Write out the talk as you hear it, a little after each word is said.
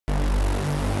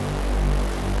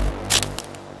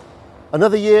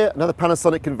Another year, another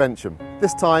Panasonic convention,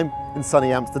 this time in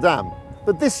sunny Amsterdam.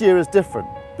 But this year is different,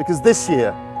 because this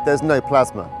year there's no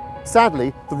plasma.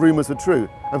 Sadly, the rumours were true,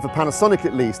 and for Panasonic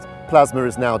at least, plasma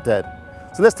is now dead.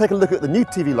 So let's take a look at the new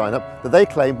TV lineup that they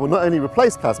claim will not only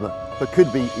replace plasma, but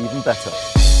could be even better.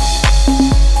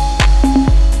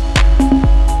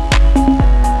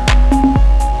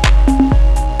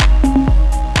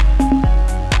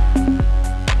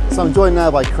 So I'm joined now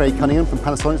by Craig Cunningham from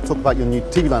Panasonic to talk about your new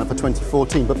TV lineup for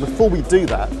 2014. But before we do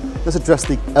that, let's address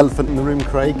the elephant in the room,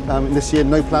 Craig. This year,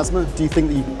 no plasma. Do you think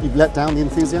that you've let down the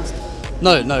enthusiast?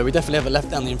 No, we definitely haven't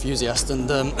left down the enthusiast, and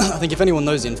I think if anyone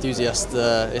knows the enthusiast,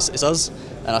 it's us.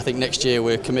 And I think next year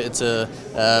we're committed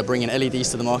to bringing LEDs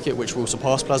to the market, which will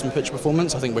surpass plasma picture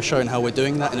performance. I think we're showing how we're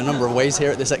doing that in a number of ways here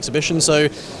at this exhibition. So,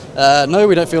 no,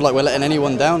 we don't feel like we're letting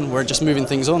anyone down. We're just moving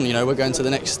things on. You know, we're going to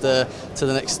the next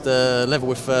level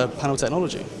with panel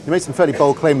technology. You made some fairly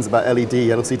bold claims about LED,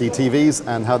 LCD TVs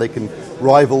and how they can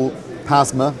rival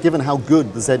plasma, given how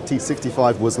good the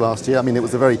ZT65 was last year. I mean, it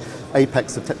was the very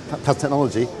apex of plasma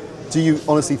technology. Do you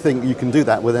honestly think you can do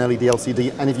that with an LED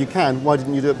LCD? And if you can, why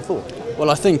didn't you do it before? Well,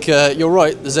 I think you're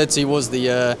right. The ZT was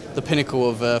the pinnacle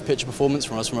of picture performance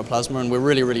from us from a plasma, and we're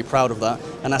really, really proud of that.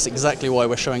 And that's exactly why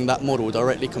we're showing that model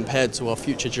directly compared to our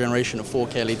future generation of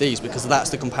 4K LEDs, because that's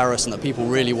the comparison that people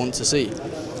really want to see.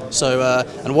 So,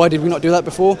 and why did we not do that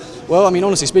before? Well, I mean,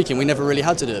 honestly speaking, we never really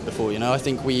had to do it before. You know, I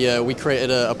think we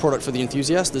created a product for the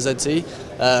enthusiast, the ZT,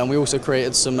 and we also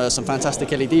created some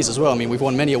fantastic LEDs as well. I mean, we've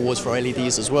won many awards for our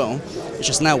LEDs as well. It's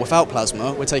just now without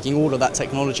plasma, we're taking all of that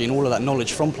technology and all of that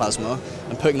knowledge from plasma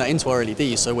and putting that into our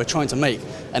LEDs. So we're trying to make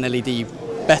an LED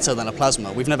better than a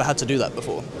plasma. We've never had to do that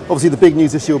before. Obviously, the big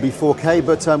news this year will be 4K,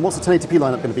 but what's the 1080p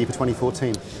lineup going to be for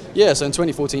 2014? Yeah, so in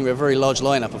 2014 we have a very large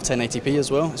lineup of 1080p as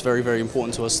well. It's very, very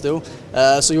important to us still.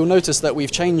 So you'll notice that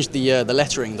we've changed the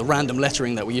lettering, the random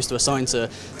lettering that we used to assign to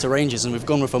ranges, and we've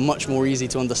gone with a much more easy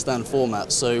to understand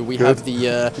format. So we have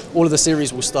all of the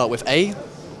series will start with A,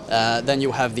 then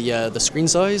you'll have the screen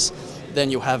size,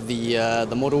 then you'll have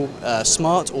the model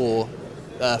Smart or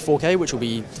 4K, which will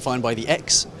be defined by the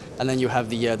X, and then you have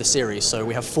the series. So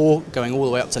we have 4 going all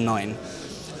the way up to 9.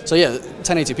 So yeah,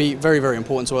 1080p, very, very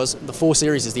important to us. The 4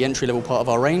 series is the entry-level part of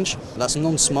our range. That's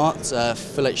non-smart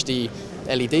Full HD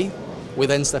LED. We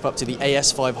then step up to the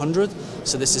AS500.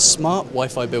 So this is smart,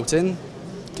 Wi-Fi built in.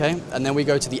 Okay, and then we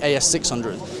go to the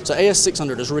AS600. So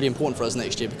AS600 is really important for us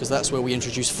next year because that's where we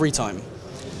introduce free time.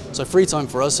 So free time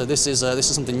for us, so this is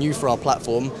something new for our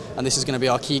platform, and this is going to be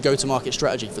our key go-to-market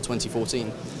strategy for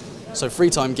 2014. So free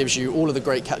time gives you all of the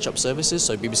great catch-up services,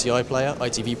 so BBC iPlayer,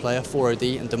 ITV Player,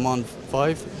 4OD and Demand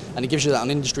 5, and it gives you that on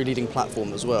an industry-leading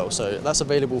platform as well. So that's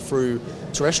available through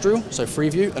terrestrial, so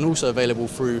Freeview, and also available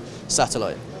through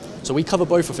satellite. So we cover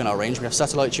both within our range. We have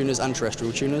satellite tuners and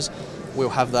terrestrial tuners. We'll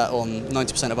have that on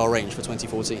 90% of our range for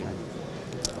 2014.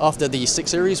 After the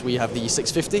 6 series, we have the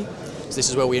 650. So this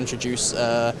is where we introduce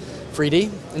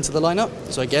 3D into the lineup.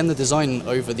 So again, the design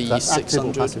over the 600. Active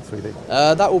or passive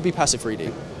 3D? That will be passive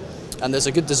 3D. And there's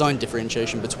a good design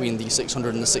differentiation between the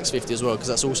 600 and the 650 as well, because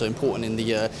that's also important in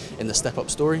the step-up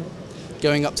story.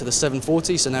 Going up to the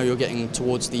 740, so now you're getting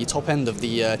towards the top end of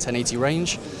the 1080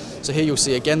 range. So here you'll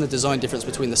see again the design difference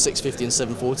between the 650 and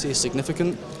 740 is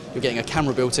significant. You're getting a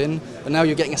camera built in, but now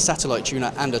you're getting a satellite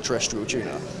tuner and a terrestrial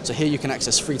tuner. So here you can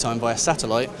access free time via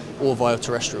satellite or via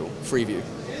terrestrial, Freeview.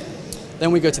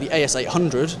 Then we go to the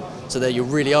AS800, so there you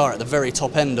really are at the very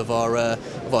top end of our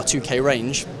 2K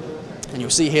range. And you'll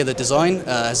see here the design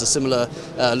has a similar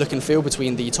look and feel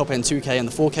between the top-end 2K and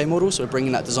the 4K model, so we're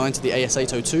bringing that design to the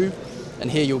AS802,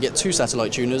 and here you'll get 2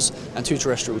 satellite tuners and 2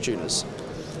 terrestrial tuners.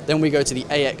 Then we go to the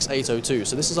AX802,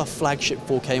 so this is our flagship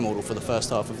 4K model for the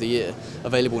first half of the year,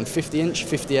 available in 50-inch,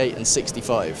 58 and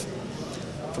 65.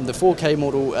 From the 4K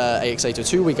model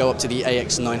AX802 we go up to the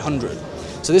AX900.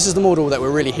 So this is the model that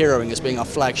we're really heroing as being our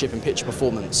flagship in picture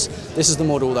performance. This is the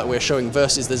model that we're showing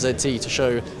versus the ZT to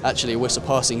show actually we're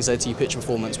surpassing ZT picture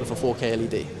performance with a 4K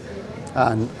LED.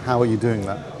 And how are you doing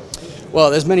that?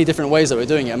 Well, there's many different ways that we're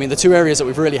doing it. I mean, the 2 areas that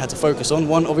we've really had to focus on,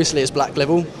 one obviously is black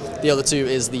level, the other 2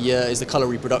 is the color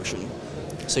reproduction.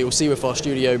 So you'll see with our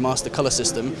Studio Master color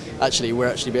system,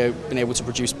 we're been able to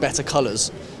produce better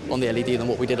colors on the LED than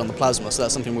what we did on the plasma, so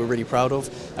that's something we're really proud of.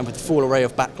 And with the full array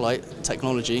of backlight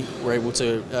technology, we're able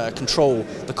to control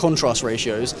the contrast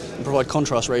ratios and provide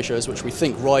contrast ratios which we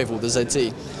think rival the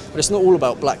ZT. But it's not all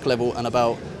about black level and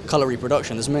about color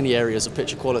reproduction. There's many areas of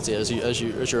picture quality as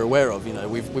you're aware of. You know,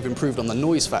 we've improved on the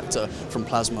noise factor from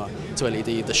plasma to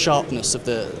LED, the sharpness of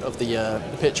the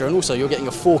picture, and also you're getting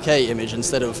a 4K image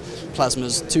instead of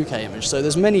plasma's 2K image. So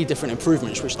there's many different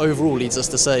improvements, which overall leads us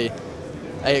to say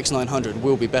AX900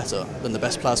 will be better than the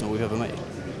best plasma we've ever made.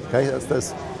 Okay,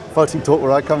 that's fighting talk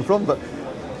where I come from, but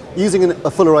using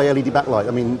a full array LED backlight,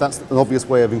 I mean, that's an obvious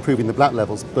way of improving the black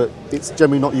levels, but it's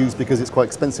generally not used because it's quite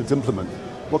expensive to implement.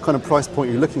 What kind of price point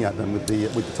are you looking at then with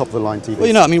the top of the line TVs? Well,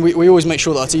 you know, I mean, we always make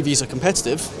sure that our TVs are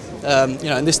competitive. You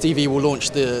know, and this TV will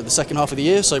launch the second half of the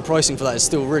year, so pricing for that is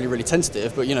still really, really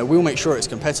tentative. But you know, we'll make sure it's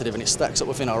competitive and it stacks up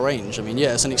within our range. I mean,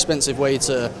 yeah, it's an expensive way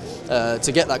to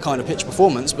get that kind of pitch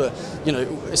performance, but you know,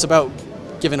 it's about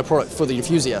giving a product for the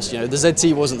enthusiast. You know, the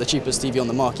ZT wasn't the cheapest TV on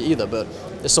the market either, but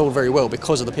it sold very well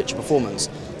because of the pitch performance.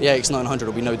 The AX900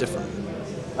 will be no different.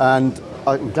 And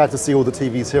I'm glad to see all the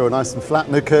TVs here are nice and flat,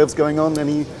 no curves going on.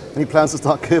 Any plans to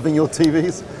start curving your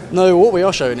TVs? No, what we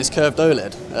are showing is curved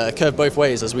OLED, curved both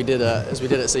ways as we did at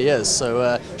CES.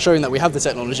 So showing that we have the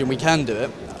technology and we can do it.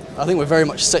 I think we're very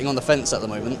much sitting on the fence at the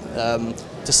moment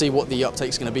to see what the uptake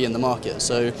is going to be in the market.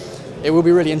 So it will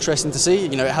be really interesting to see.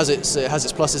 You know, it has its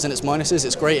pluses and its minuses.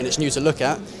 It's great and it's new to look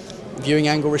at. Viewing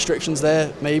angle restrictions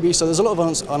there, maybe. So there's a lot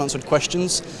of unanswered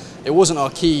questions. It wasn't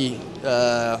our key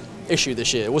issue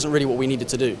this year. It wasn't really what we needed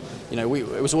to do. You know,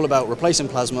 it was all about replacing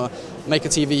plasma, make a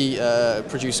TV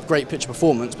produce great picture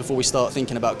performance before we start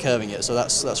thinking about curving it. So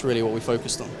that's really what we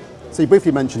focused on. So you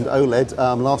briefly mentioned OLED.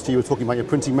 Last year you were talking about your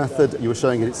printing method. You were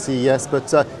showing it at CES,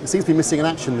 but it seems to be missing in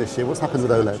action this year. What's happened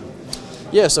with OLED?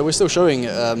 Yeah, so we're still showing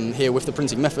it here with the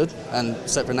printing method, and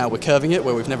except for now we're curving it,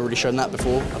 where we've never really shown that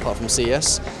before, apart from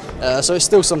CES. So it's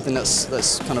still something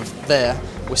that's kind of there.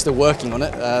 We're still working on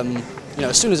it. You know,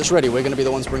 as soon as it's ready, we're going to be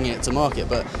the ones bringing it to market.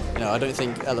 But you know, I don't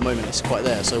think at the moment it's quite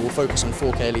there. So we'll focus on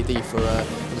 4K LED for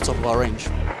the top of our range.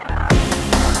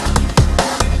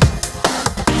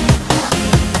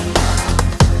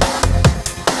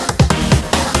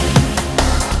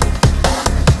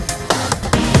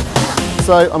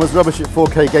 So I'm as rubbish at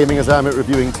 4K gaming as I am at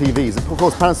reviewing TVs. Of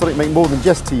course, Panasonic make more than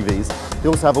just TVs. They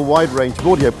also have a wide range of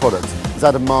audio products, as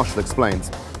Adam Marshall explains.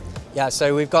 Yeah,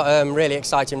 so we've got a really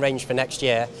exciting range for next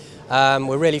year.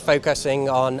 We're really focusing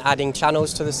on adding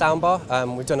channels to the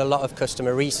soundbar. We've done a lot of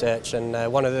customer research, and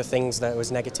one of the things that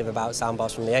was negative about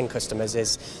soundbars from the end customers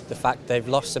is the fact they've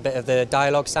lost a bit of the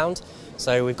dialogue sound.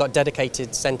 So we've got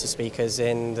dedicated centre speakers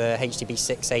in the HDB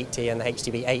 680 and the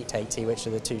HDB 880, which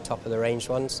are the two top of the range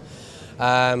ones.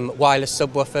 Wireless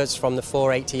subwoofers from the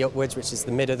 480 upwards, which is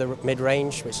the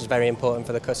mid-range, which is very important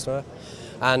for the customer.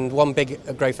 And one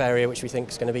big growth area which we think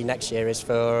is going to be next year is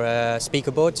for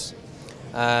speaker boards.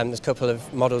 There's a couple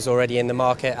of models already in the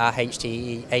market. Our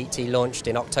HTE 80 launched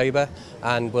in October,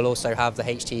 and we'll also have the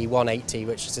HTE 180,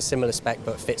 which is a similar spec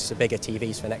but fits the bigger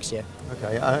TVs for next year.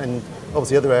 Okay, and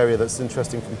obviously the other area that's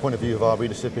interesting from the point of view of our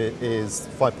readership is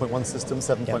 5.1 systems,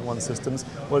 7.1 systems.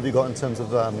 What have you got in terms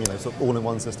of you know, sort of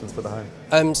all-in-one systems for the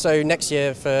home? So next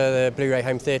year for the Blu-ray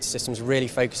home theatre systems, really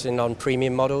focusing on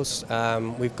premium models.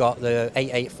 We've got the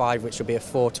 885, which will be a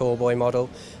 4 tallboy model,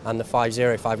 and the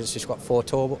 505, which has got 4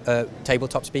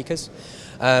 tabletop speakers.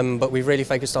 But we've really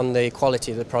focused on the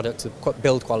quality of the product, the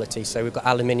build quality. So we've got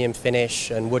aluminium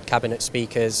finish and wood cabinet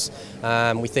speakers.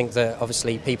 We think that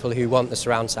obviously people who want the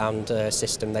surround sound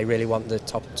system, they really want the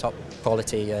top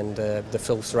quality and the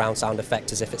full surround sound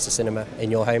effect as if it's a cinema in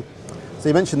your home. So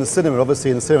you mentioned the cinema.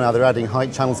 Obviously in the cinema now they're adding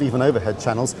height channels, even overhead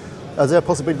channels. Is there a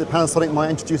possibility that Panasonic might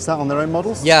introduce that on their own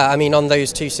models? Yeah, I mean, on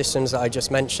those two systems that I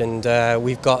just mentioned,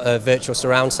 we've got a virtual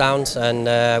surround sound, and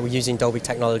we're using Dolby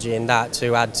technology in that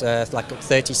to add like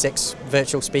 36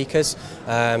 virtual speakers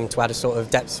to add a sort of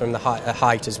depth from the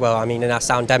height as well. I mean, in our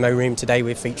sound demo room today,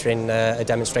 we're featuring a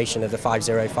demonstration of the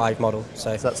 505 model.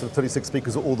 So that's sort of 36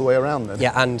 speakers all the way around then?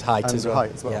 Yeah, and height as well.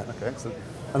 Height as well. Yeah. Okay, excellent.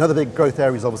 Another big growth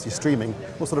area is obviously streaming.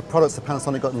 What sort of products have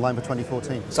Panasonic got in line for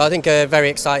 2014? So I think very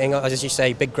exciting, as you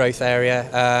say, big growth area,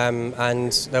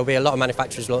 and there'll be a lot of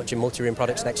manufacturers launching multi-room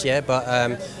products next year, but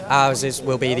ours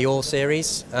will be the All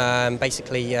series.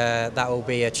 Basically, that will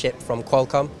be a chip from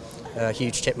Qualcomm, a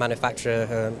huge chip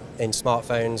manufacturer in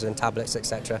smartphones and tablets,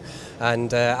 etc.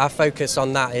 And our focus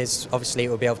on that is obviously it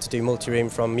will be able to do multi-room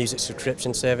from music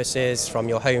subscription services, from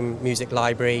your home music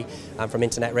library, and from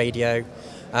internet radio.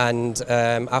 And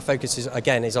our focus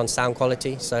is on sound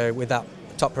quality. So with that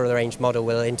top of the range model,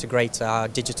 we'll integrate our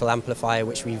digital amplifier,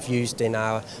 which we've used in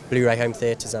our Blu-ray home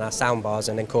theatres and our soundbars,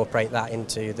 and incorporate that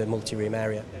into the multi-room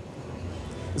area.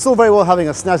 It's all very well having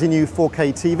a snazzy new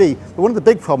 4K TV, but one of the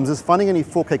big problems is finding any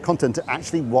 4K content to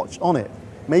actually watch on it.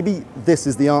 Maybe this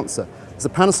is the answer. It's a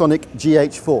Panasonic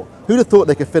GH4. Who'd have thought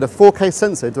they could fit a 4K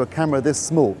sensor into a camera this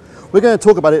small? We're going to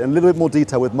talk about it in a little bit more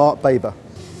detail with Mark Baber.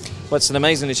 Well, it's an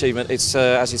amazing achievement. It's,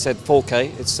 as you said,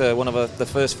 4K. It's one of the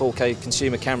first 4K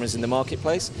consumer cameras in the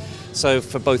marketplace. So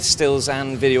for both stills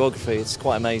and videography, it's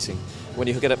quite amazing. when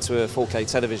you get up to a 4K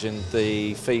television,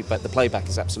 the feedback, the playback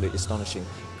is absolutely astonishing.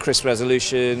 Crisp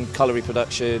resolution, colour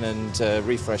reproduction, and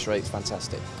refresh rate is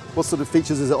fantastic. What sort of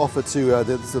features does it offer to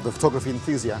the photography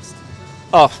enthusiast?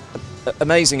 Oh,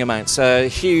 amazing amounts.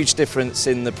 Huge difference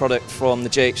in the product from the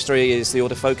GH3 is the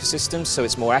autofocus system, so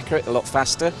it's more accurate, a lot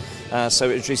faster, so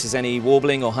it reduces any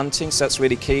warbling or hunting, so that's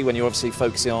really key when you're obviously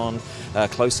focusing on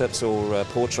close-ups or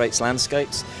portraits,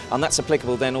 landscapes, and that's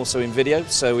applicable then also in video.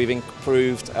 So we've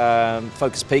improved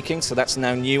focus peaking, so that's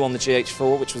now new on the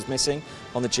GH4, which was missing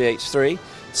on the GH3.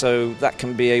 So that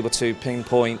can be able to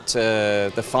pinpoint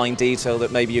the fine detail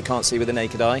that maybe you can't see with the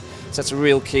naked eye. So that's a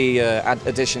real key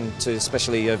addition to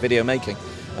especially video making.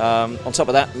 On top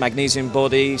of that, magnesium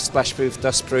body, splash-proof,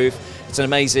 dust-proof. It's an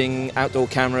amazing outdoor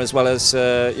camera as well as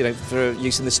for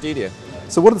use in the studio.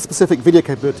 So what are the specific video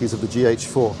capabilities of the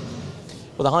GH4?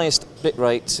 Well, the highest bit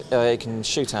rate it can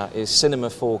shoot at is Cinema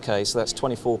 4K, so that's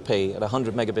 24p at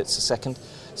 100 megabits a second.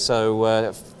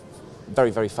 So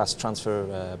very, very fast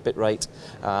transfer bit rate,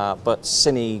 but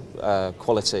cine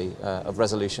quality of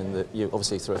resolution that you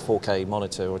obviously through a 4K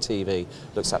monitor or TV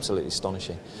looks absolutely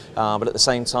astonishing. But at the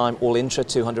same time, all intra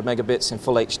 200 megabits in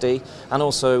full HD, and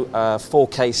also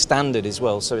 4K standard as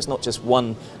well. So it's not just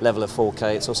one level of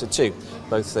 4K; it's also two,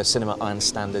 both cinema and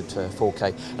standard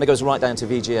 4K, and it goes right down to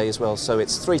VGA as well. So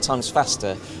it's 3 times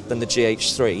faster than the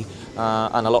GH3,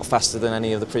 and a lot faster than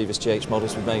any of the previous GH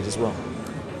models we've made as well.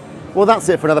 Well, that's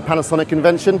it for another Panasonic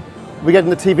convention. We're getting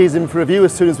the TVs in for review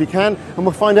as soon as we can, and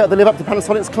we'll find out if they live up to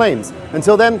Panasonic's claims.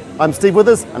 Until then, I'm Steve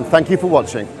Withers, and thank you for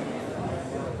watching.